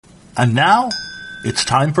And now, it's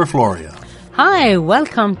time for Floria. Hi,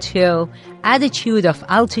 welcome to Attitude of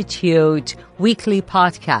Altitude weekly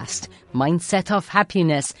podcast, Mindset of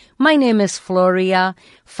Happiness. My name is Floria,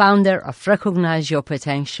 founder of Recognize Your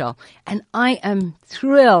Potential, and I am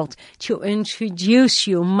thrilled to introduce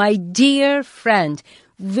you my dear friend,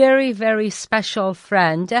 very, very special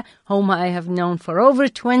friend, whom I have known for over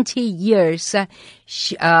 20 years,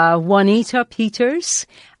 Juanita Peters,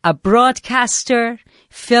 a broadcaster,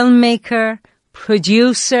 filmmaker,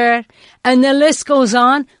 producer, and the list goes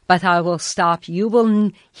on, but I will stop. You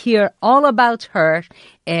will hear all about her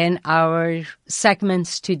in our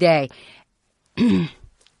segments today.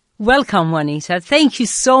 Welcome, Juanita. Thank you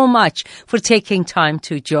so much for taking time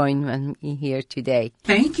to join me here today.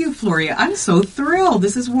 Thank you, Floria. I'm so thrilled.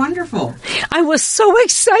 This is wonderful. I was so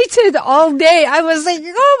excited all day. I was like,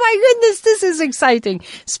 oh my goodness, this is exciting,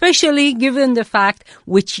 especially given the fact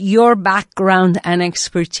with your background and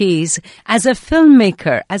expertise as a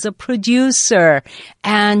filmmaker, as a producer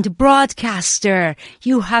and broadcaster.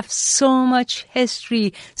 You have so much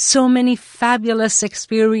history, so many fabulous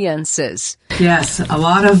experiences. Yes, a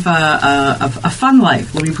lot of a fun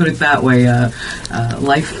life, let me put it that way.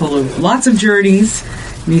 Life full of lots of journeys,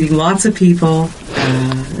 meeting lots of people,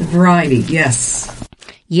 variety, yes.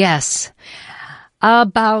 Yes.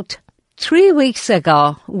 About 3 weeks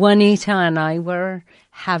ago, Juanita and I were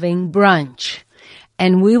having brunch,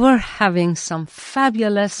 and we were having some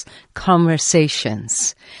fabulous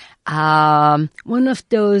conversations. One of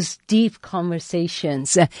those deep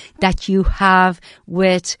conversations that you have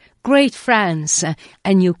with great friends,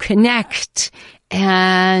 and you connect,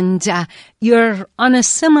 and you're on a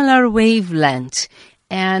similar wavelength.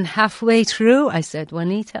 And halfway through, I said,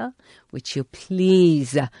 Juanita, would you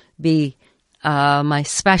please be my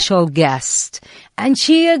special guest? And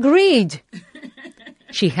she agreed.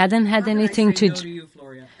 She hadn't had anything to...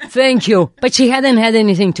 Thank you. But she hadn't had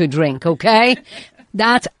anything to drink, okay?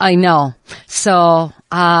 That I know. So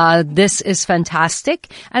this is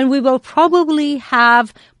fantastic. And we will probably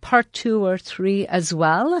have part 2 or 3 as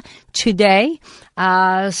well today.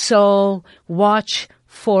 So watch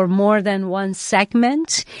for more than one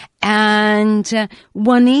segment. And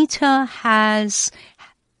Juanita has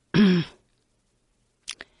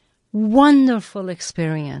wonderful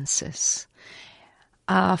experiences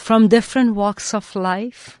from different walks of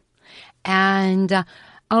life. And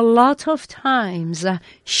a lot of times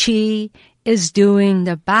she is doing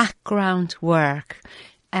the background work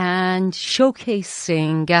and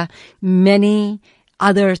showcasing many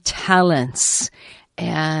other talents.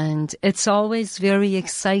 And it's always very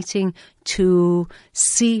exciting to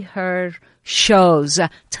see her shows.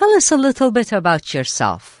 Tell us a little bit about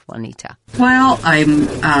yourself, Juanita. Well,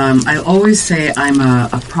 I always say I'm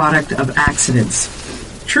a product of accidents.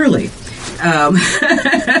 Truly. And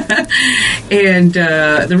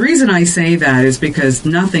the reason I say that is because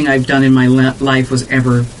nothing I've done in my life was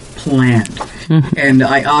ever planned. Mm-hmm. And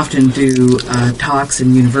I often do talks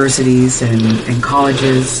in universities and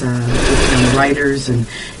colleges with young writers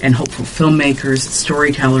and hopeful filmmakers,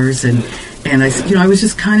 storytellers, and I was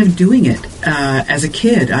just kind of doing it as a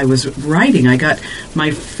kid. I was writing. I got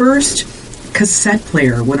my first cassette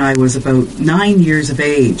player when I was about 9 years of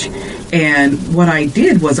age. And what I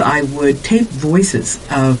did was I would tape voices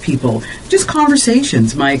of people, just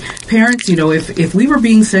conversations. My parents, if we were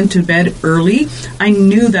being sent to bed early, I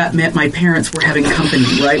knew that meant my parents were having company,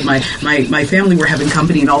 right? My family were having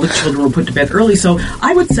company and all the children were put to bed early. So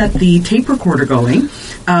I would set the tape recorder going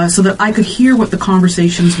so that I could hear what the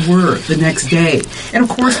conversations were the next day. And of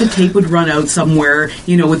course the tape would run out somewhere,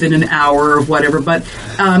 within an hour or whatever. But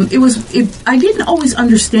I didn't always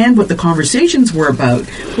understand what the conversations were about.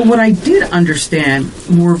 But what I did understand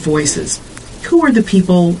were voices. Who were the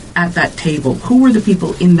people at that table? Who were the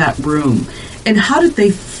people in that room? And how did they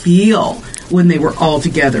feel when they were all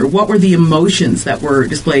together? What were the emotions that were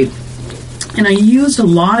displayed? And I used a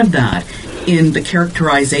lot of that in the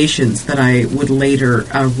characterizations that I would later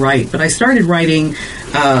write. But I started writing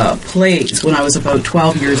plays when I was about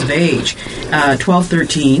 12 years of age,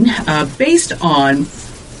 13, based on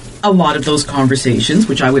a lot of those conversations,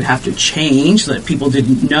 which I would have to change so that people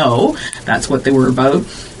didn't know that's what they were about,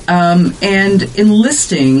 and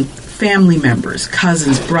enlisting family members,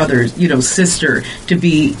 cousins, brothers, sister, to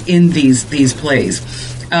be in these plays.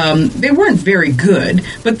 They weren't very good,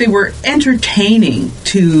 but they were entertaining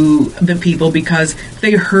to the people because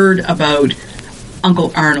they heard about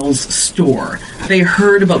Uncle Arnold's store. They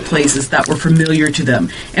heard about places that were familiar to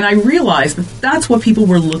them. And I realized that that's what people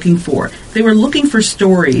were looking for. They were looking for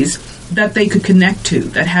stories that they could connect to,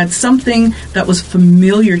 that had something that was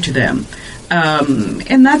familiar to them.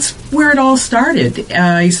 And that's where it all started.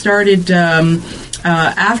 I started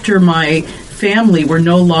after my family were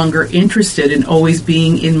no longer interested in always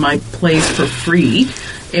being in my place for free.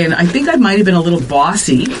 And I think I might have been a little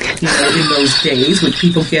bossy, in those days, which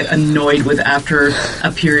people get annoyed with after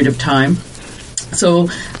a period of time. So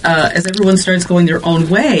as everyone starts going their own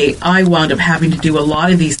way, I wound up having to do a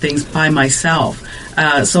lot of these things by myself.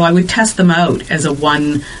 So I would test them out as a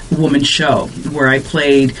one-woman show where I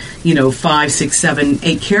played, 5, 6, 7,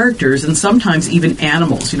 8 characters, and sometimes even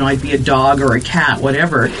animals. I'd be a dog or a cat,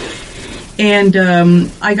 whatever. And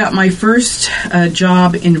I got my first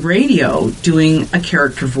job in radio doing a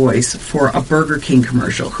character voice for a Burger King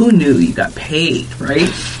commercial. Who knew you got paid, right?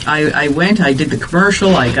 I went, I did the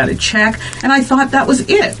commercial, I got a check, and I thought that was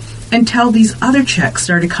it until these other checks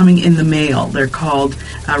started coming in the mail. They're called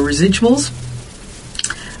residuals.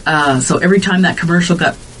 So every time that commercial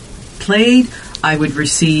got played, I would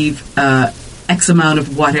receive X amount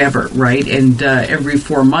of whatever, right? And every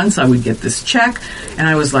 4 months I would get this check, and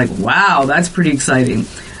I was like, wow, that's pretty exciting.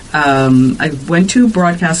 I went to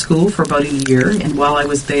broadcast school for about a year, and while I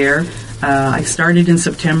was there, I started in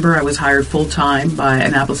September. I was hired full-time by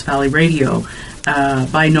Annapolis Valley Radio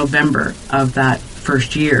by November of that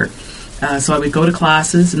first year. So I would go to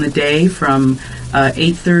classes in the day from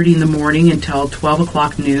 8:30 in the morning until 12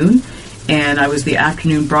 o'clock noon. And I was the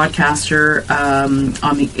afternoon broadcaster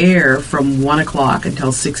on the air from 1 o'clock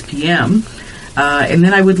until 6 p.m. And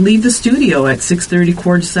then I would leave the studio at 6:30,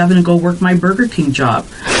 6:45 and go work my Burger King job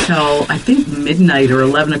till I think midnight or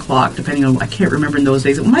 11 o'clock, depending on, I can't remember in those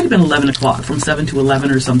days. It might have been 11 o'clock, from 7 to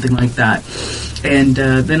 11 or something like that. And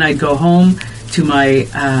then I'd go home to my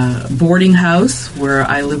boarding house where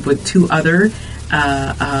I lived with 2 other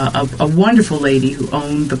a wonderful lady who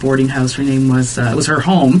owned the boarding house. Her name was, it was her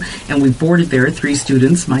home, and we boarded there, 3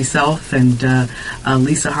 students, myself and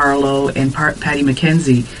Lisa Harlow and Patty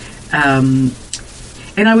McKenzie.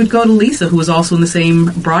 And I would go to Lisa, who was also in the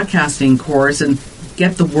same broadcasting course, and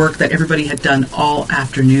get the work that everybody had done all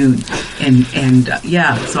afternoon. And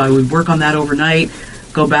so I would work on that overnight,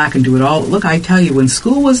 go back and do it all. Look, I tell you, when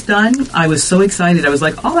school was done, I was so excited. I was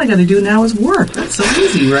like, all I got to do now is work. That's so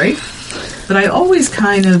easy, right? But I always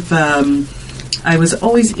I was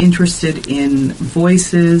always interested in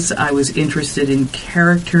voices. I was interested in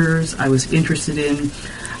characters. I was interested in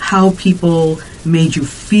how people made you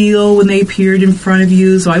feel when they appeared in front of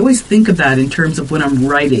you. So I always think of that in terms of when I'm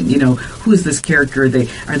writing. Who is this character?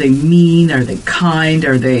 Are they mean? Are they kind?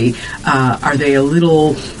 Are they a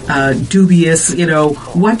little dubious?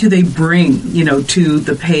 What do they bring? To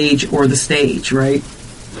the page or the stage, right?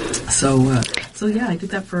 So yeah, I did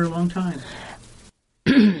that for a long time.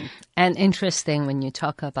 And interesting when you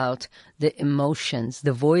talk about the emotions,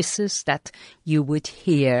 the voices that you would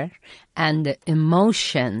hear, and the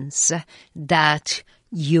emotions that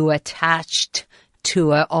you attached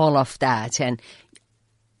to all of that. And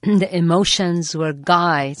the emotions were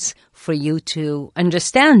guides for you to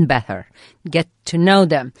understand better, get to know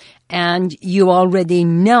them. And you already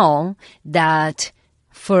know that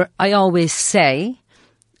I always say,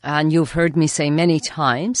 and you've heard me say many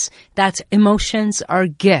times, that emotions are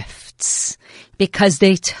gifts because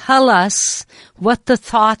they tell us what the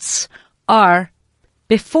thoughts are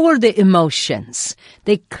before the emotions.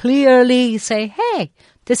 They clearly say, hey,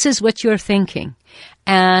 this is what you're thinking.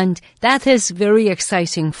 And that is very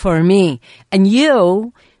exciting for me. And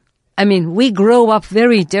we grow up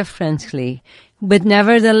very differently, but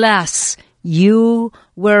nevertheless, you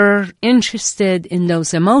were interested in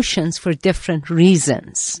those emotions for different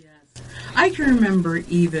reasons. Yes. I can remember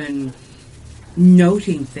even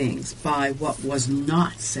noting things by what was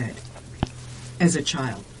not said as a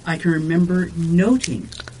child. I can remember noting,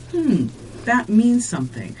 that means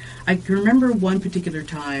something. I can remember one particular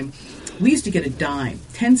time, we used to get a dime,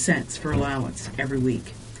 10 cents for allowance every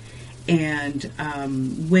week. And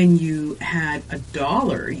when you had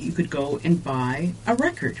 $1, you could go and buy a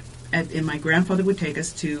record. And my grandfather would take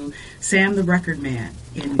us to Sam the Record Man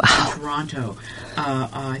in Toronto.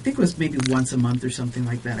 I think it was maybe once a month or something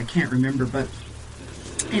like that. I can't remember. But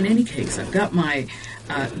in any case, I've got my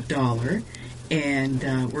 $1,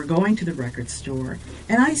 and we're going to the record store.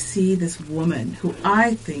 And I see this woman who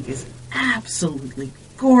I think is absolutely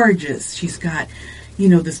gorgeous. She's got,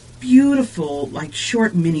 this beautiful,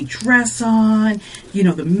 short mini dress on.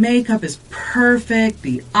 The makeup is perfect,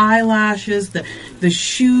 the eyelashes, the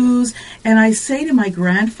shoes. And I say to my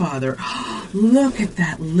grandfather, look at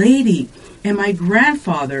that lady. And my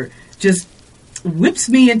grandfather just whips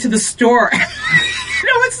me into the store.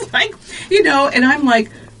 It's like, and I'm like,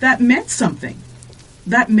 that meant something.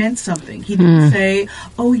 that meant something. He didn't say,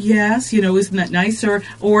 "Oh yes, isn't that nice?"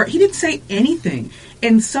 Or he didn't say anything.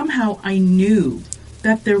 And somehow I knew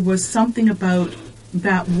that there was something about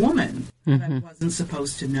that woman that I wasn't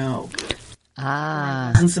supposed to know.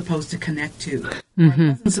 I wasn't supposed to connect to. I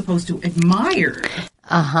wasn't supposed to admire.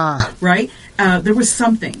 Right? There was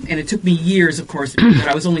something, and it took me years, of course, but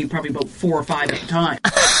I was only probably about 4 or 5 at the time.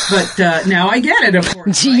 But now I get it, of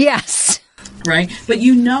course. Right? Yes. Right? But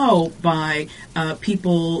by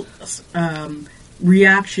people's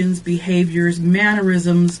reactions, behaviors,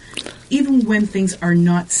 mannerisms, even when things are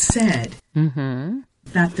not said,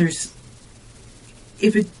 that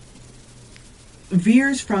if it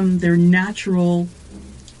veers from their natural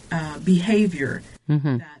behavior,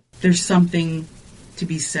 that there's something to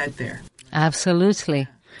be said there. Absolutely.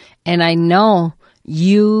 And I know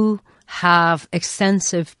you have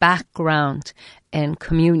extensive background in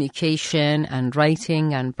communication and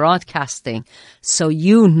writing and broadcasting. So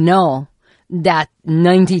you know that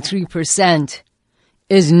 93%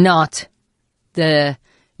 is not the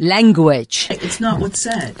language. It's not what's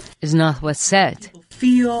said. It's not what's said. People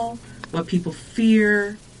feel, what people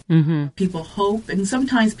fear, what people hope, and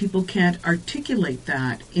sometimes people can't articulate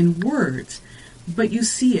that in words, but you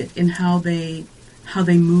see it in how they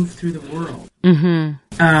move through the world.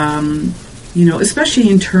 Especially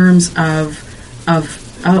in terms of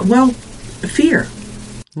fear.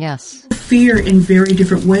 Yes. Fear in very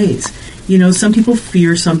different ways. Some people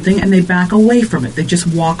fear something and they back away from it. They just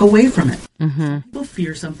walk away from it. Some people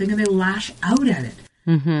fear something and they lash out at it.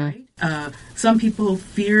 Right? Some people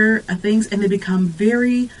fear things and they become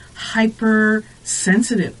very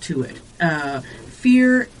hypersensitive to it.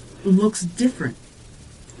 Fear looks different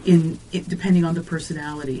depending on the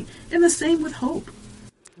personality. And the same with hope.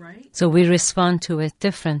 Right? So we respond to it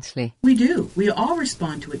differently. We do. We all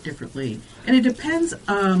respond to it differently. And it depends.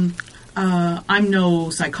 I'm no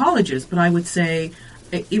psychologist, but I would say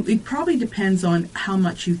it probably depends on how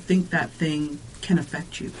much you think that thing can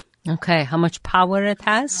affect you. Okay. How much power it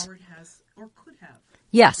has? Power it has or could have.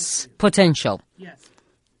 Yes. Potential. Yes.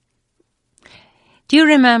 Do you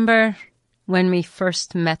remember when we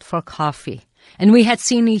first met for coffee? And we had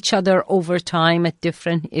seen each other over time at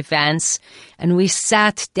different events, and we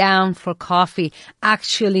sat down for coffee.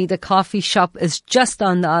 Actually, the coffee shop is just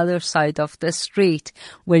on the other side of the street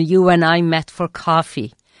where you and I met for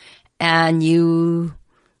coffee. And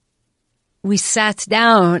we sat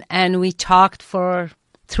down and we talked for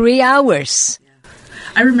 3 hours.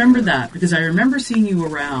 I remember that because I remember seeing you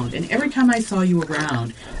around, and every time I saw you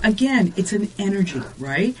around, again, it's an energy,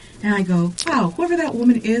 right? And I go, wow, whoever that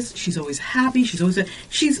woman is, she's always happy.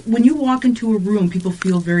 When you walk into a room, people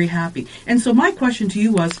feel very happy. And so my question to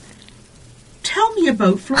you was, tell me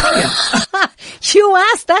about Floria. You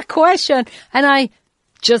asked that question, and I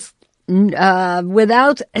just,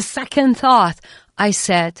 without a second thought, I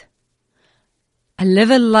said, I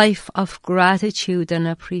live a life of gratitude and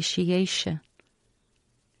appreciation.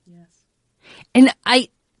 And I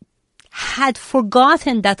had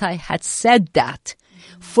forgotten that I had said that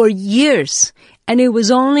for years. And it was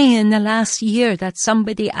only in the last year that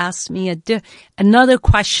somebody asked me another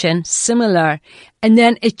question similar. And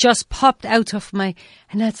then it just popped out of and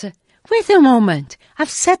I said, wait a moment, I've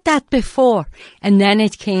said that before. And then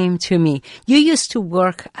it came to me. You used to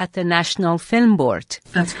work at the National Film Board.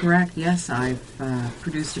 That's correct, yes. I've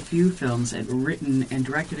produced a few films and written and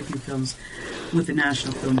directed a few films with the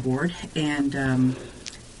National Film Board. And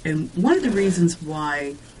one of the reasons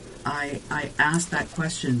why I asked that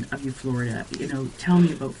question of you, Floria, tell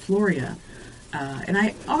me about Floria. And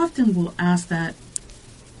I often will ask that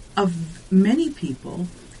of many people.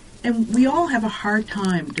 And we all have a hard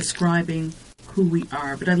time describing who we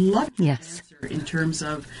are. But I love your answer in terms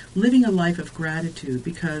of living a life of gratitude,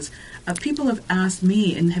 because people have asked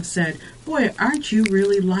me and have said, boy, aren't you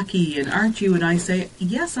really lucky? And aren't you? And I say,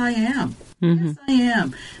 yes, I am. Yes, I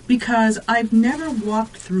am. Because I've never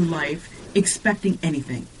walked through life expecting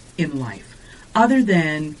anything in life other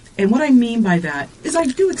than, and what I mean by that is I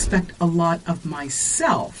do expect a lot of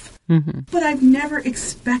myself, but I've never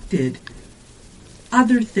expected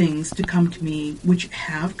other things to come to me, which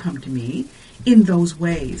have come to me in those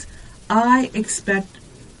ways. I expect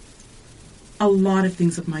a lot of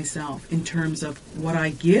things of myself in terms of what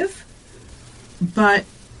I give, but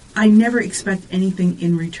I never expect anything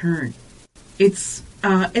in return. It's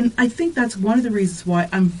and I think that's one of the reasons why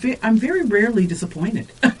I'm very rarely disappointed.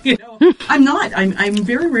 I'm not. I'm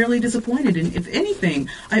very rarely disappointed, and if anything,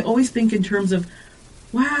 I always think in terms of,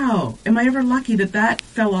 wow, am I ever lucky that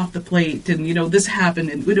fell off the plate and, this happened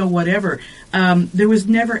and, whatever. There was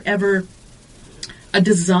never, ever a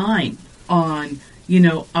design on,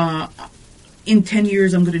 in 10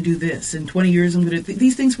 years I'm going to do this, in 20 years I'm going to...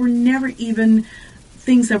 These things were never even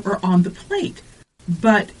things that were on the plate.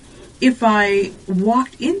 But if I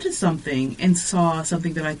walked into something and saw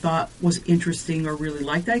something that I thought was interesting or really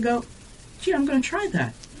liked, I go, gee, I'm going to try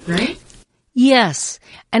that, right? Yes.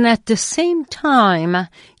 And at the same time,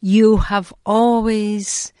 you have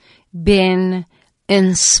always been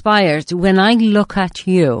inspired. When I look at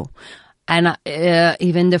you, and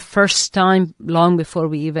even the first time, long before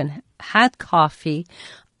we even had coffee,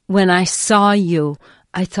 when I saw you,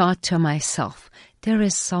 I thought to myself, there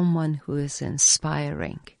is someone who is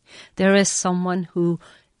inspiring. There is someone who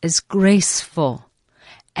is graceful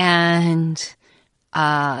and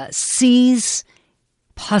sees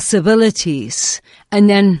possibilities and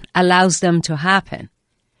then allows them to happen.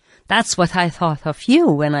 That's what I thought of you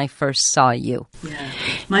when I first saw you. Yeah.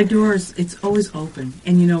 My doors, it's always open.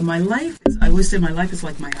 And, you know, my life, I always say my life is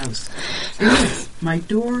like my house. It is. My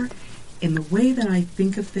door, in the way that I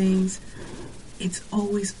think of things, it's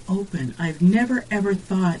always open. I've never, ever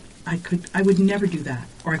thought I would never do that,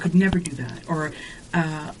 or I could never do that. Or,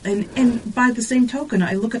 and by the same token,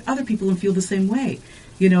 I look at other people and feel the same way.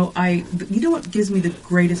 You know, you know what gives me the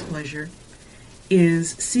greatest pleasure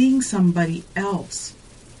is seeing somebody else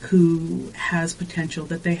who has potential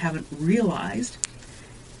that they haven't realized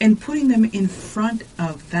and putting them in front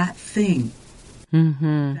of that thing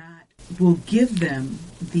that will give them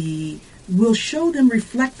will show them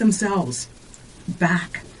reflect themselves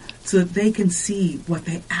back so that they can see what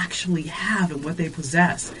they actually have and what they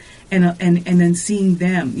possess. And then seeing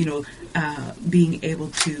them, you know, being able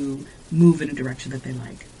to move in a direction that they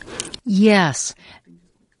like. Yes.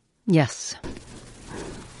 Yes.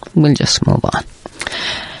 We'll just move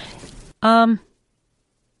on.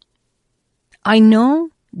 I know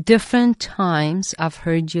different times I've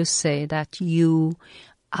heard you say that you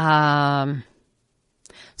have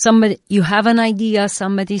an idea,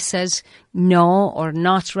 somebody says no or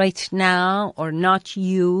not right now or not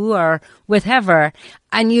you or whatever,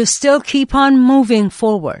 and you still keep on moving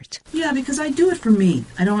forward. Yeah, because I do it for me.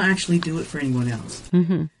 I don't actually do it for anyone else.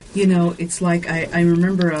 Mm-hmm. You know, it's like I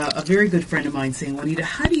remember a very good friend of mine saying, Juanita,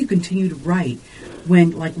 how do you continue to write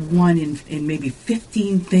when like one in maybe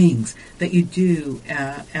 15 things that you do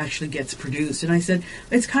actually gets produced? And I said,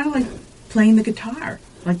 it's kind of like playing the guitar.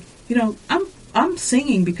 Like, you know, I'm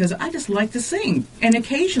singing because I just like to sing. And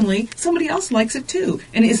occasionally somebody else likes it too.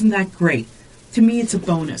 And isn't that great? To me, it's a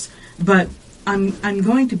bonus. But I'm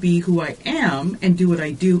going to be who I am and do what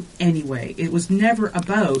I do anyway. It was never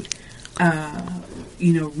about,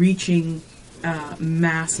 you know, reaching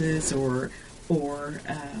masses or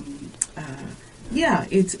yeah,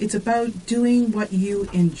 it's about doing what you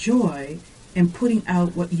enjoy and putting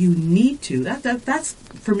out what you need to. That's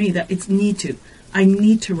for me, that it's need to. I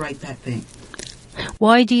need to write that thing.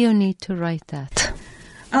 Why do you need to write that?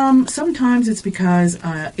 Sometimes it's because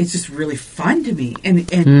it's just really fun to me, and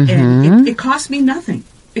it costs me nothing.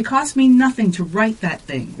 It costs me nothing to write that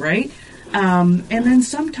thing, right? And then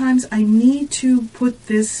sometimes I need to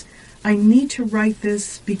write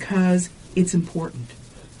this because it's important.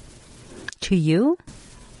 To you?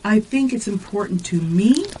 I think it's important to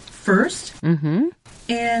me first,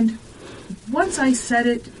 and once I set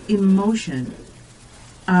it in motion,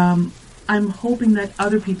 I'm hoping that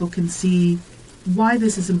other people can see why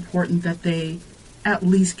this is important, that they at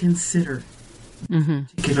least consider a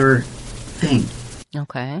particular thing.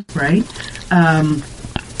 Okay. Right?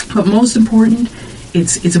 But most important,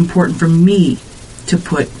 it's important for me to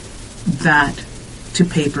put that to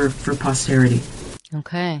paper for posterity.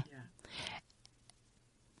 Okay. Yeah.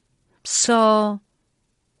 So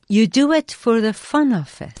you do it for the fun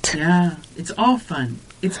of it. Yeah, it's all fun.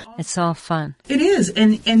 It's all fun. It is,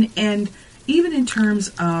 and even in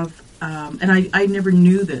terms of, and I never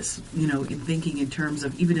knew this, you know, in thinking in terms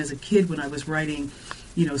of, even as a kid when I was writing,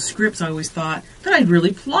 you know, scripts, I always thought that I'd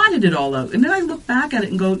really plotted it all out. And then I look back at it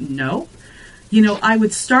and go, no. You know, I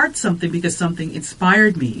would start something because something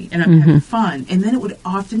inspired me and I'm having fun. And then it would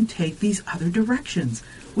often take these other directions,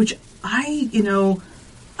 which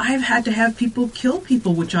I've had to have people kill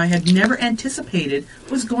people, which I had never anticipated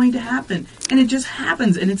was going to happen. And it just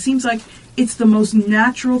happens. And it seems like it's the most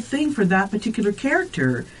natural thing for that particular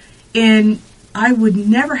character. And I would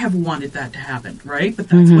never have wanted that to happen, right? But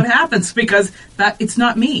that's what happens because it's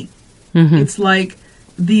not me. It's like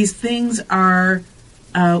these things are,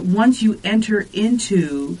 once you enter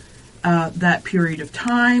into that period of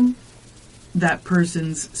time, that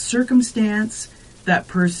person's circumstance, that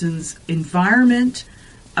person's environment,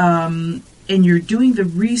 and you're doing the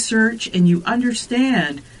research and you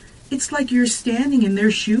understand, it's like you're standing in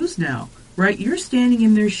their shoes now, right? You're standing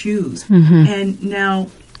in their shoes. And now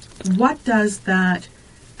what does that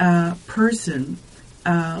person,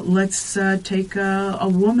 let's take a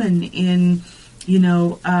woman in,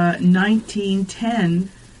 1910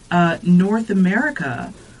 North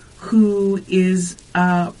America who is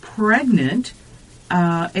pregnant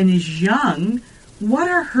and is young, what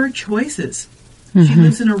are her choices? Mm-hmm. She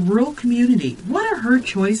lives in a rural community. What are her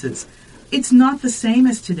choices? It's not the same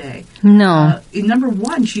as today. No. Number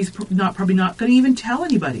one, she's probably not going to even tell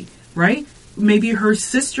anybody, right? Maybe her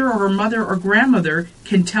sister or her mother or grandmother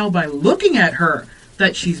can tell by looking at her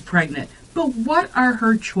that she's pregnant. But what are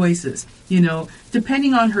her choices?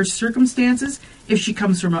 Depending on her circumstances, if she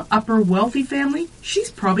comes from an upper wealthy family,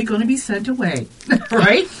 she's probably going to be sent away,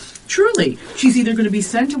 right? Truly. She's either going to be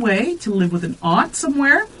sent away to live with an aunt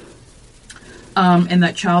somewhere, and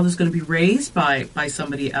that child is going to be raised by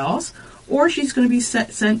somebody else, or she's going to be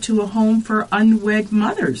sent to a home for unwed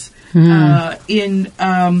mothers. If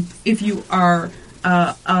you are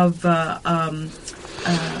of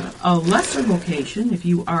a lesser vocation, if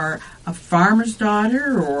you are a farmer's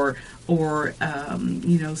daughter or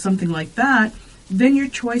something like that, then your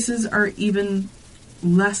choices are even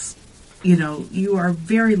less. You are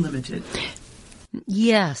very limited.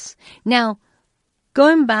 Yes. Now,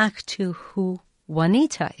 going back to who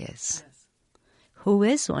Juanita is. Yes. Who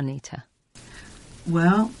is Juanita?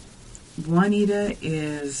 Well, Juanita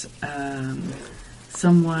is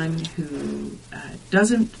someone who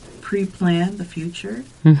doesn't pre-plan the future.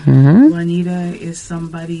 Mm-hmm. Juanita is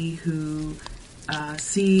somebody who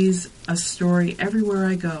sees a story everywhere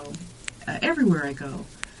I go.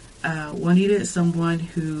 Juanita is someone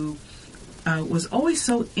who was always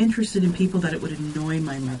so interested in people that it would annoy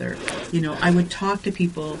my mother. I would talk to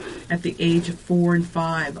people at the age of 4 and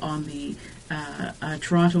 5 on the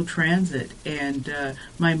Toronto Transit, and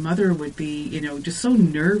my mother would be, just so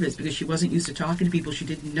nervous because she wasn't used to talking to people she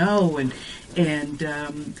didn't know,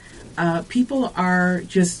 and people are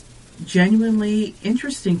just genuinely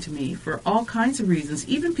interesting to me for all kinds of reasons,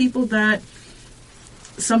 even people that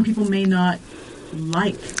some people may not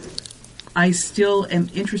like. I still am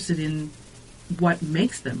interested in what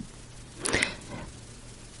makes them.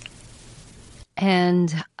 And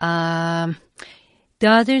the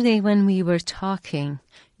other day when we were talking,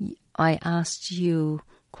 I asked you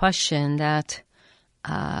a question that,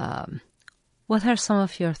 what are some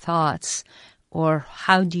of your thoughts, or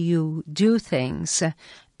how do you do things?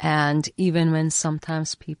 And even when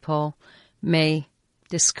sometimes people may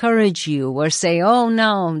discourage you or say, oh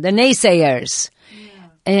no, the naysayers. Yeah.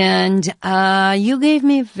 And you gave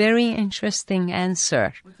me a very interesting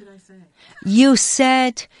answer. What did I say? You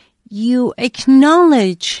said you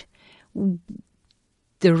acknowledge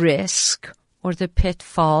the risk or the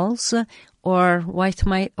pitfalls or what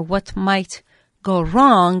might go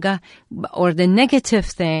wrong or the negative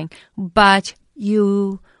thing, but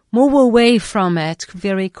you move away from it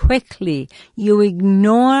very quickly. You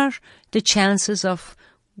ignore the chances of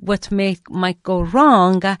what might go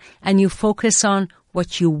wrong, and you focus on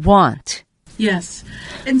what you want. Yes.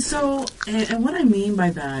 And so, and what I mean by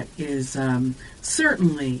that is,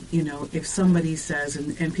 certainly, if somebody says,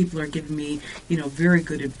 and people are giving me, very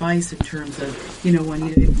good advice in terms of, when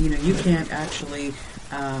you can't actually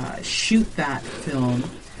shoot that film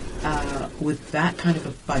with that kind of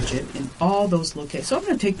a budget in all those locations. So I'm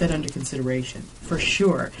going to take that under consideration for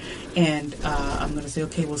sure, and I'm going to say,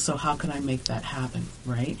 okay, well, so how can I make that happen,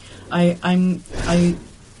 right?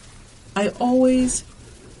 I always,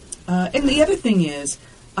 and the other thing is,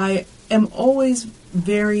 I am always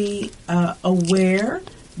very aware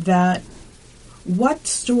that what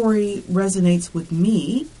story resonates with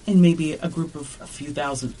me and maybe a group of a few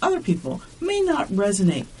thousand other people may not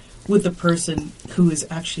resonate with the person who is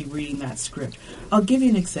actually reading that script. I'll give you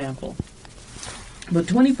an example. About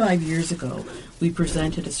 25 years ago, we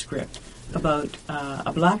presented a script about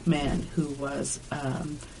a black man who was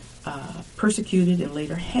persecuted and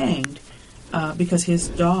later hanged because his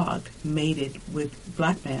dog mated with a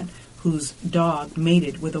black man whose dog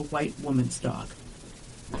mated with a white woman's dog.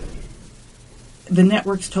 The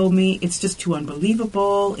networks told me it's just too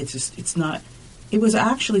unbelievable. It's not. It was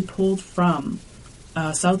actually pulled from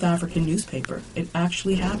a South African newspaper. It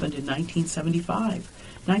actually happened in 1965.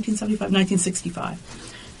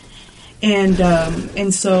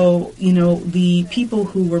 And so, the people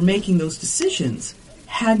who were making those decisions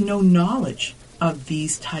had no knowledge of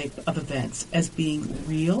these type of events as being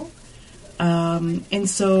real. And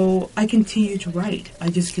so I continue to write. I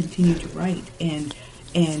just continue to write. And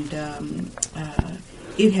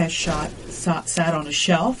it has sat on a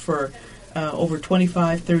shelf for over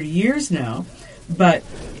 25, 30 years now. But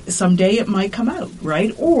someday it might come out,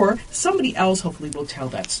 right? Or somebody else hopefully will tell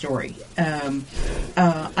that story.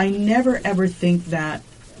 I never ever think that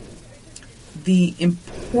the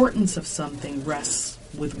importance of something rests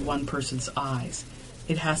with one person's eyes.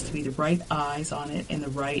 It has to be the right eyes on it and the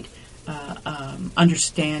right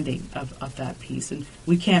understanding of that piece. And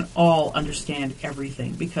we can't all understand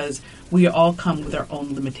everything because we all come with our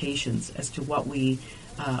own limitations as to what we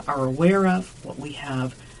are aware of, what we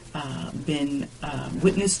have been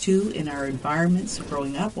witness to in our environments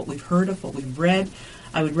growing up, what we've heard of, what we've read.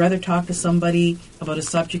 I would rather talk to somebody about a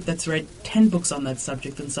subject that's read 10 books on that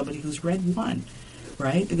subject than somebody who's read one,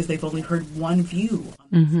 right? Because they've only heard one view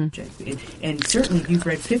on the subject. And certainly if you've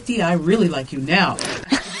read 50, I really like you now.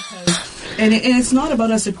 And it's not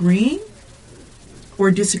about us agreeing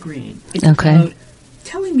or disagreeing. It's about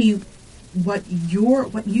telling me what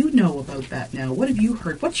you know about that now. What have you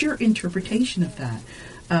heard? What's your interpretation of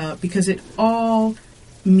that? Because it all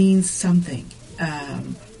means something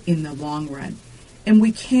in the long run. And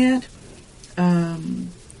we can't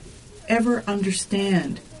ever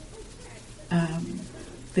understand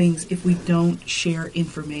things if we don't share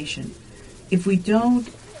information. If we don't,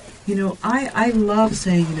 I love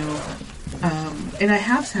saying, and I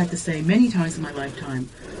have had to say many times in my lifetime,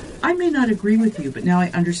 I may not agree with you, but now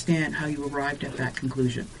I understand how you arrived at that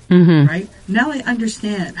conclusion, right? Now I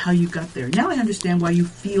understand how you got there. Now I understand why you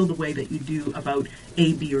feel the way that you do about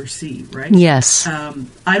A, B, or C, right? Yes.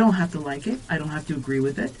 I don't have to like it. I don't have to agree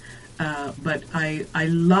with it. But I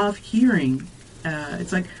love hearing,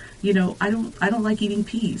 it's like, I don't like eating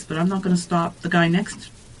peas, but I'm not going to stop the guy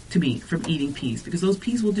next to me from eating peas because those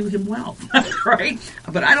peas will do him well, right?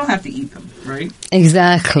 But I don't have to eat them, right?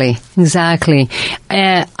 Exactly.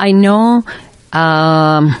 I know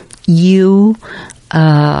you,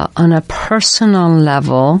 on a personal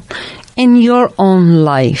level, in your own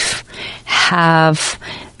life, have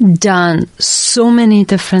done so many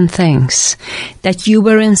different things that you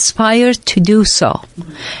were inspired to do so.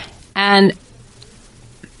 And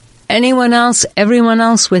everyone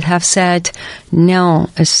else would have said, no,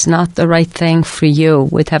 it's not the right thing for you,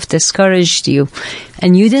 would have discouraged you.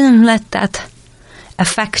 And you didn't let that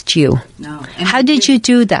affect you. No. How did you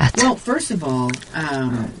do that? Well, first of all,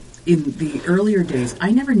 in the earlier days,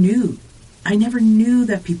 I never knew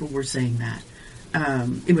that people were saying that.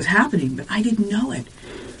 It was happening, but I didn't know it.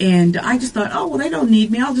 And I just thought, oh, well, they don't need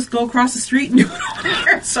me. I'll just go across the street and do it over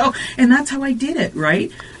there. So, and that's how I did it, right?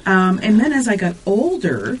 And then as I got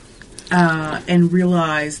older, and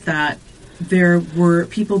realized that there were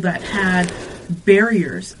people that had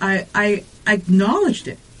barriers, I acknowledged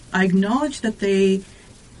it. I acknowledged that they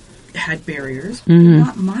had barriers,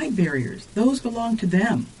 not my barriers. Those belong to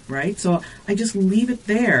them, right? So I just leave it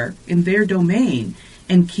there in their domain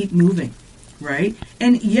and keep moving, right?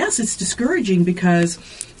 And yes, it's discouraging because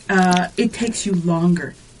it takes you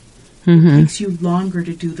longer. It takes you longer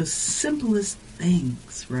to do the simplest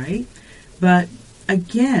things, right? But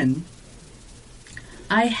again,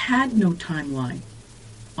 I had no timeline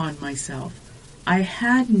on myself. I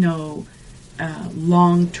had no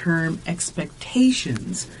long-term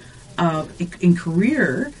expectations in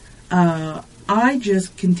career. I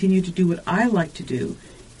just continued to do what I like to do.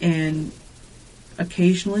 And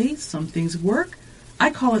occasionally, some things work. I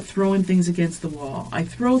call it throwing things against the wall. I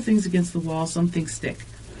throw things against the wall, some things stick.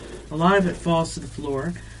 A lot of it falls to the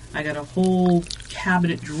floor. I got a whole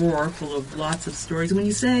cabinet drawer full of lots of stories. And when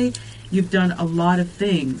you say you've done a lot of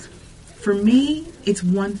things, for me, it's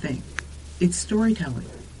one thing. It's storytelling.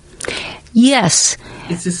 Yes.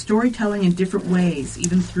 It's just storytelling in different ways,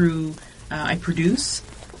 even through, I produce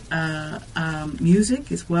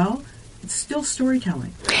music as well. It's still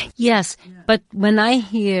storytelling. Yes, but when I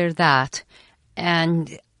hear that,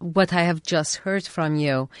 and what I have just heard from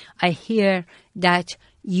you, I hear that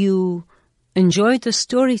you enjoy the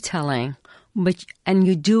storytelling, and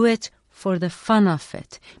you do it for the fun of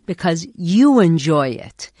it, because you enjoy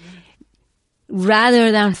it,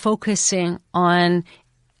 rather than focusing on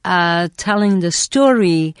telling the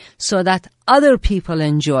story so that other people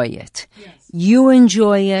enjoy it. Yes. You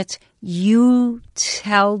enjoy it, you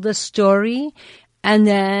tell the story, and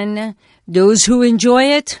then those who enjoy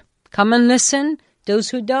it come and listen. Those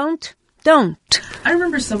who don't. I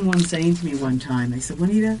remember someone saying to me one time, they said,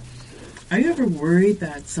 Juanita, are you ever worried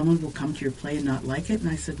that someone will come to your play and not like it? And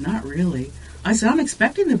I said, not really. I said, I'm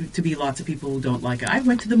expecting there to be lots of people who don't like it. I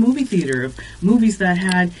went to the movie theater of movies that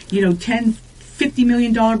had, $10, $50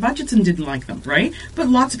 million budgets and didn't like them, right? But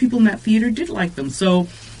lots of people in that theater did like them. So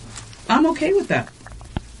I'm okay with that,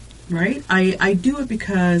 right? I do it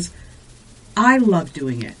because I love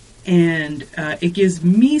doing it. And it gives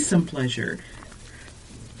me some pleasure.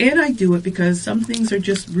 And I do it because some things are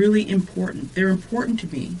just really important. They're important to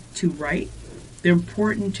me to write. They're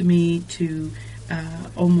important to me to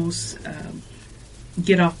almost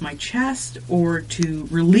get off my chest or to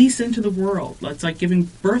release into the world. It's like giving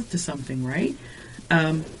birth to something, right?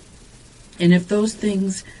 And if those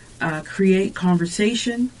things create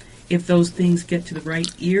conversation, if those things get to the right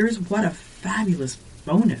ears, what a fabulous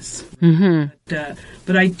bonus.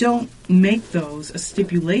 But I don't make those a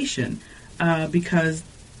stipulation because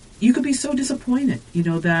you could be so disappointed,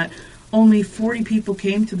 that only 40 people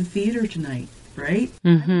came to the theater tonight, right?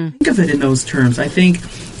 Think of it in those terms. I think,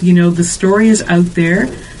 the story is out there.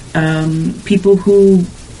 People who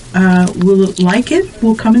will like it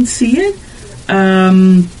will come and see it.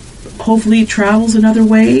 Hopefully it travels in other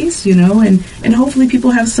ways, and hopefully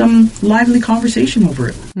people have some lively conversation over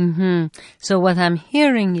it. So what I'm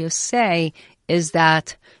hearing you say is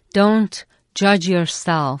that don't judge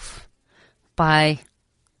yourself by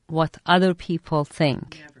what other people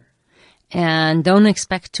think. Never. And don't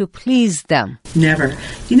expect to please them. Never.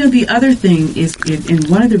 The other thing is, and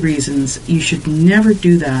one of the reasons you should never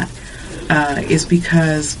do that is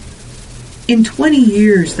because in 20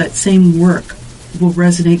 years that same work will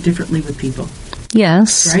resonate differently with people.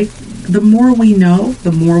 Yes. Right? The more we know,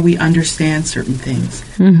 the more we understand certain things.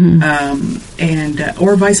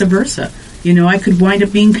 Or vice versa. I could wind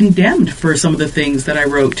up being condemned for some of the things that I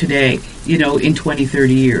wrote today, in 20,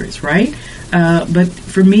 30 years, right? But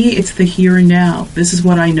for me, it's the here and now. This is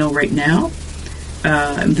what I know right now.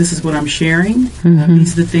 And this is what I'm sharing.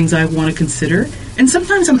 These are the things I want to consider. And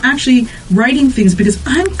sometimes I'm actually writing things because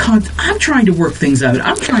I'm trying to work things out.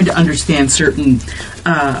 I'm trying to understand certain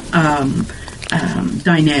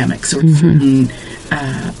dynamics or certain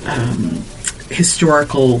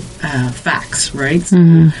historical facts, right? So,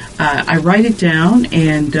 I write it down,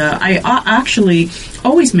 and I actually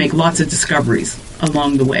always make lots of discoveries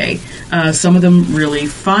along the way. Some of them really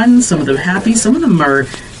fun, some of them happy, some of them are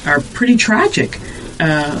pretty tragic.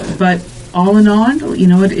 But all in all,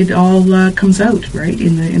 it all comes out, right,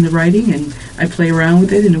 in the writing, and I play around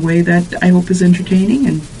with it in a way that I hope is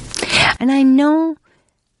entertaining. And I know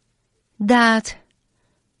that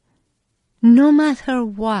no matter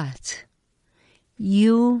what,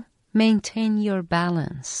 you maintain your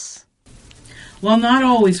balance. Well, not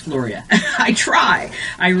always, Floria. I try.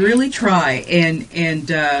 I really try. And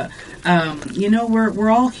we're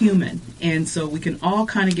all human. And so we can all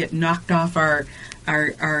kind of get knocked off our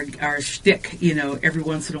shtick, every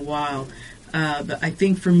once in a while. But I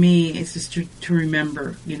think for me, it's just to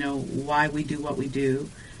remember, why we do what we do.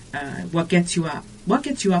 What gets you up? What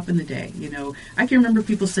gets you up in the day? I can remember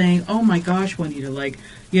people saying, "Oh my gosh, Juanita,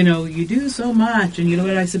 you do so much." And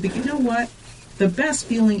what I said, but you know what? The best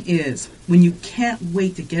feeling is when you can't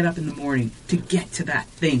wait to get up in the morning to get to that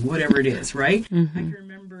thing, whatever it is, right? I can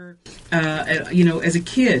remember, as a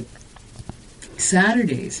kid,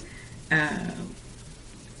 Saturdays,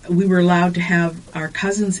 we were allowed to have our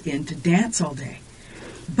cousins in to dance all day,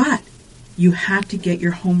 but you had to get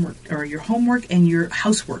your homework and your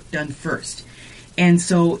housework done first. And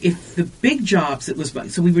so if the big jobs,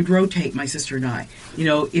 so we would rotate, my sister and I,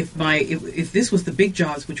 if this was the big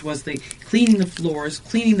jobs, which was the cleaning the floors,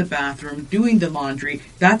 cleaning the bathroom, doing the laundry,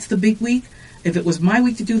 that's the big week. If it was my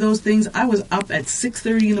week to do those things, I was up at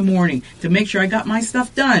 6:30 in the morning to make sure I got my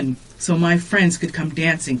stuff done so my friends could come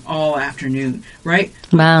dancing all afternoon, right?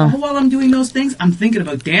 Wow. While I'm doing those things, I'm thinking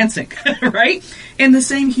about dancing, right? And the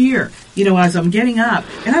same here, as I'm getting up,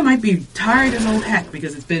 and I might be tired as old heck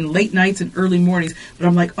because it's been late nights and early mornings, but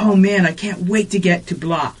I'm like, oh man, I can't wait to get to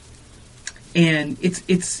blah. And I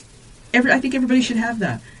think everybody should have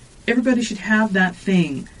that. Everybody should have that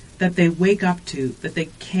thing that they wake up to, that they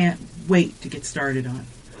can't wait to get started on.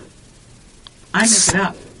 I make it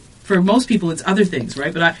up. For most people, it's other things,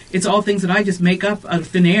 right? But it's all things that I just make up out of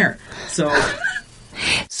thin air.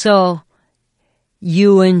 So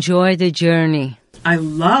you enjoy the journey. I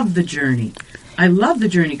love the journey.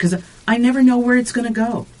 Because I never know where it's going to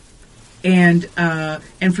go. And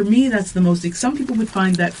for me, that's the most. Some people would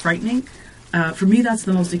find that frightening. For me, that's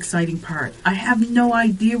the most exciting part. I have no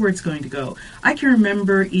idea where it's going to go. I can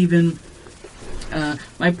remember even.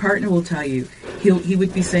 My partner will tell you, he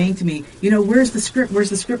would be saying to me, where's the script?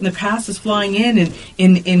 And the cast is flying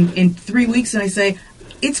in 3 weeks, and I say,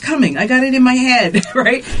 it's coming. I got it in my head,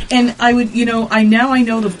 right? And I would, I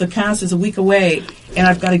know that the cast is a week away, and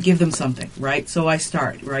I've got to give them something, right? So I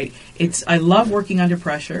start, right? I love working under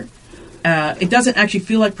pressure. It doesn't actually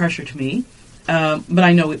feel like pressure to me, but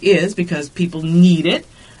I know it is because people need it.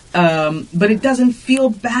 But it doesn't feel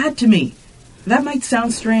bad to me. That might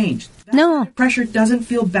sound strange. No. Pressure doesn't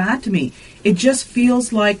feel bad to me. It just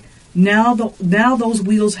feels like Now those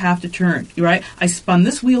wheels have to turn, right? I spun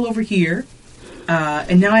this wheel over here,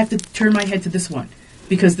 and now I have to turn my head to this one,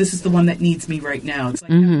 because this is the one that needs me right now. It's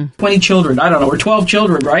like 20 children, I don't know, or 12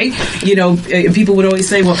 children, right? You know, people would always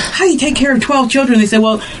say, well, how do you take care of 12 children? They say,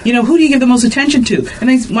 well, you know, who do you give the most attention to?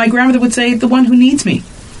 And my grandmother would say, the one who needs me.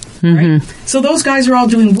 Right? So those guys are all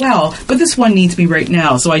doing well, but this one needs me right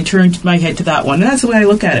now. So I turned my head to that one. And that's the way I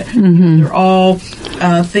look at it. They're all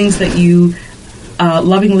things that you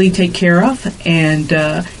lovingly take care of, and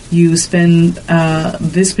you spend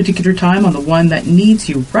this particular time on the one that needs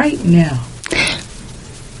you right now.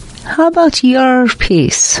 How about your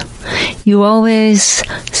peace? You always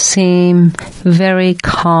seem very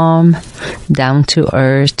calm, down to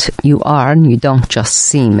earth. You are, and you don't just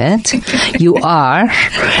seem it. You are,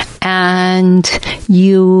 and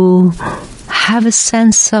you have a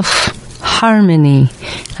sense of harmony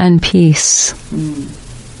and peace.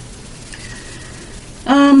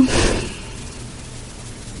 I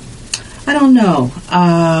don't know.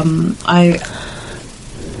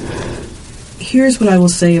 Here's what I will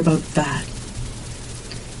say about that.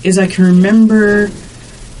 Is I can remember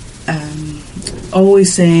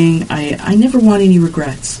always saying, I never want any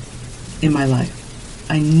regrets in my life.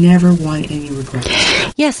 I never want any regrets.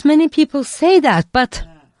 Yes, many people say that, but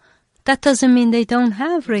that doesn't mean they don't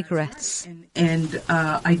have regrets. And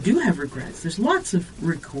I do have regrets. There's lots of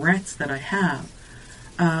regrets that I have.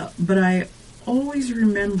 But I always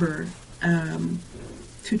remember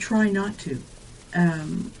to try not to.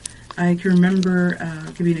 I can remember,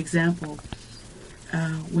 give you an example,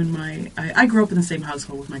 when I grew up in the same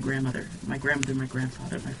household with my grandmother and my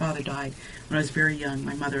grandfather. My father died when I was very young.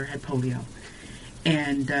 My mother had polio.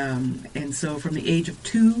 And so from the age of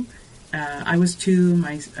 2, I was 2,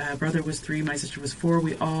 my brother was 3, my sister was 4.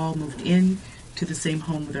 We all moved in to the same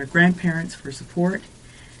home with our grandparents for support.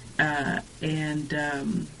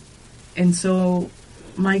 And so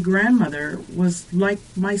my grandmother was like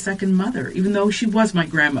my second mother, even though she was my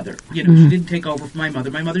grandmother. You know, she didn't take over from my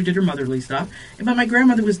mother. My mother did her motherly stuff, but my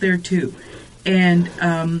grandmother was there too. And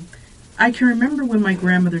I can remember when my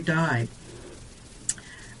grandmother died,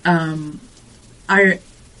 I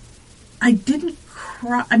didn't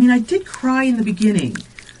cry. I mean, I did cry in the beginning,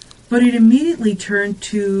 but it immediately turned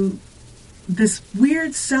to this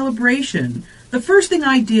weird celebration. The first thing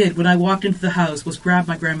I did when I walked into the house was grab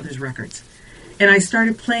my grandmother's records. And I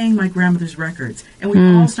started playing my grandmother's records. And we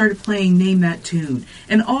all started playing Name That Tune.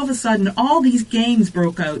 And all of a sudden, all these games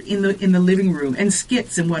broke out in the living room, and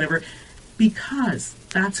skits and whatever, because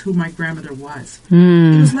that's who my grandmother was.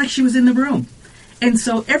 It was like she was in the room. And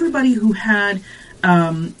so everybody who had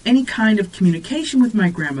any kind of communication with my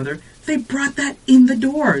grandmother, they brought that in the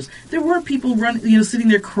doors. There were people sitting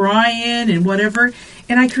there crying and whatever.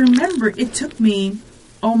 And I can remember it took me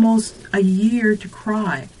almost a year to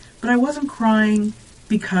cry. But I wasn't crying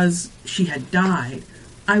because she had died.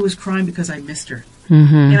 I was crying because I missed her.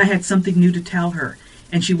 And I had something new to tell her,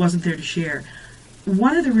 and she wasn't there to share.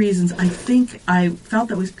 One of the reasons I think I felt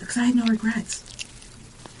that was because I had no regrets.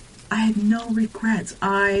 I had no regrets.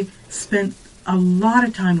 I spent a lot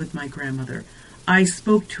of time with my grandmother. I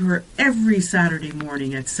spoke to her every Saturday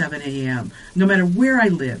morning at 7 a.m., no matter where I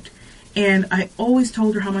lived. And I always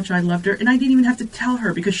told her how much I loved her, and I didn't even have to tell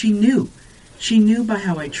her because she knew. She knew by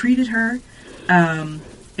how I treated her. And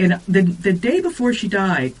the day before she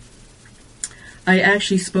died, I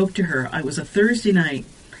actually spoke to her. It was a Thursday night.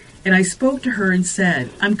 And I spoke to her and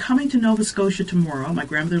said, I'm coming to Nova Scotia tomorrow. My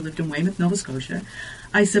grandmother lived in Weymouth, Nova Scotia.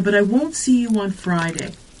 I said, but I won't see you on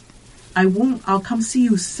Friday. I'll come see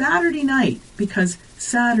you Saturday night, because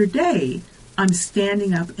Saturday I'm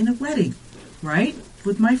standing up in a wedding, right,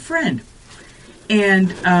 with my friend.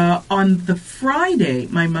 And on the Friday,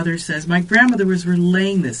 my mother says, my grandmother was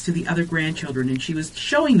relaying this to the other grandchildren, and she was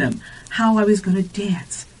showing them how I was going to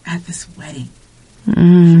dance at this wedding.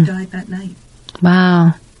 She died that night.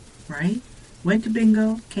 Wow. Right? Went to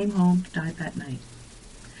bingo, came home, died that night.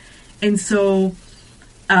 And so,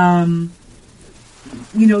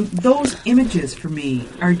 those images for me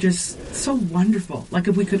are just so wonderful. Like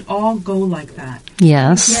if we could all go like that.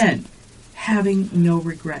 Yes. Again, having no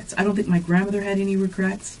regrets. I don't think my grandmother had any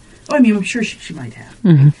regrets. Oh, I mean, I'm sure she might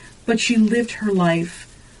have. But she lived her life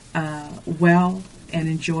well and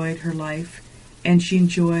enjoyed her life. And she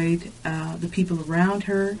enjoyed the people around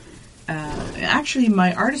her. Actually,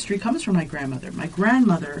 my artistry comes from my grandmother. My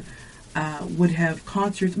grandmother would have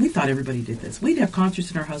concerts. We thought everybody did this. We'd have concerts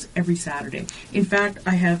in our house every Saturday. In fact,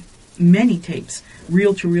 I have many tapes,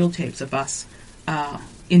 reel-to-reel tapes of us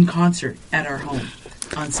in concert at our home.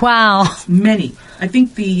 Wow. Many. I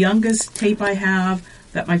think the youngest tape I have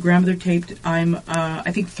that my grandmother taped, I'm,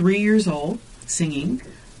 I think, 3 years old, singing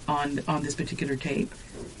on this particular tape.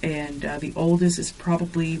 And the oldest is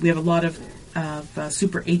probably, we have a lot of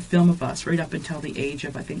Super 8 film of us right up until the age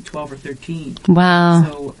of, I think, 12 or 13. Wow.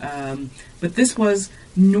 So, but this was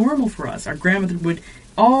normal for us. Our grandmother would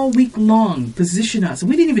all week long position us, and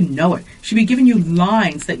we didn't even know it. She'd be giving you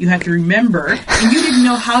lines that you had to remember, and you didn't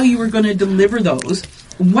know how you were going to deliver those,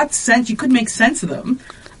 what sense, you couldn't make sense of them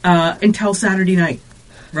until Saturday night,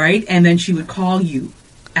 right? And then she would call you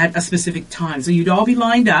at a specific time. So you'd all be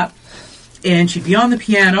lined up, and she'd be on the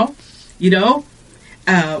piano,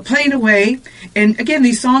 playing away. And again,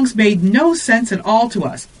 these songs made no sense at all to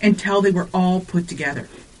us until they were all put together,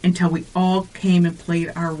 until we all came and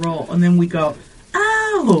played our role. And then we go,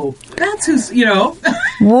 oh, that's who's,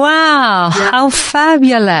 Wow, how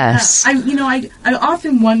fabulous. I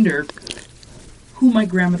often wonder who my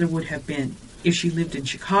grandmother would have been if she lived in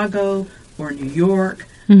Chicago or New York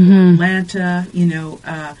or Atlanta,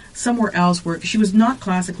 somewhere else where she was not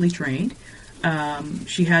classically trained.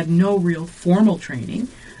 She had no real formal training,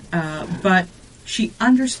 but she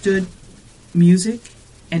understood music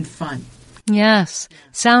and fun. Yes,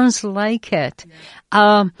 sounds like it.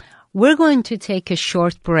 We're going to take a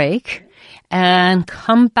short break and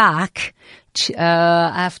come back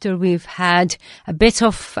after we've had a bit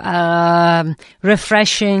of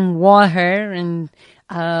refreshing water and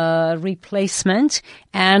replacement,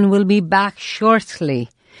 and we'll be back shortly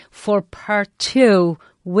for part 2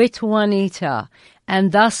 with Juanita.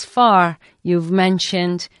 And thus far, you've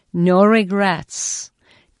mentioned no regrets.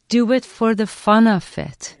 Do it for the fun of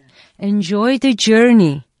it. Enjoy the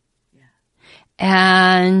journey.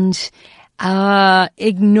 And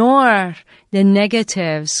ignore the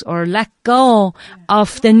negatives or let go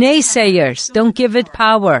of the naysayers. Don't give it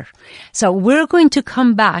power. So we're going to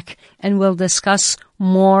come back and we'll discuss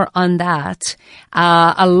more on that,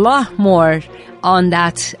 a lot more on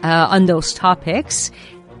that, on those topics.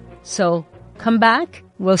 So come back.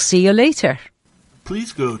 We'll see you later.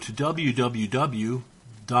 Please go to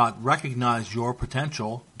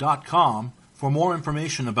www.recognizeyourpotential.com for more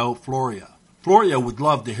information about Floria. Floria would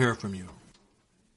love to hear from you.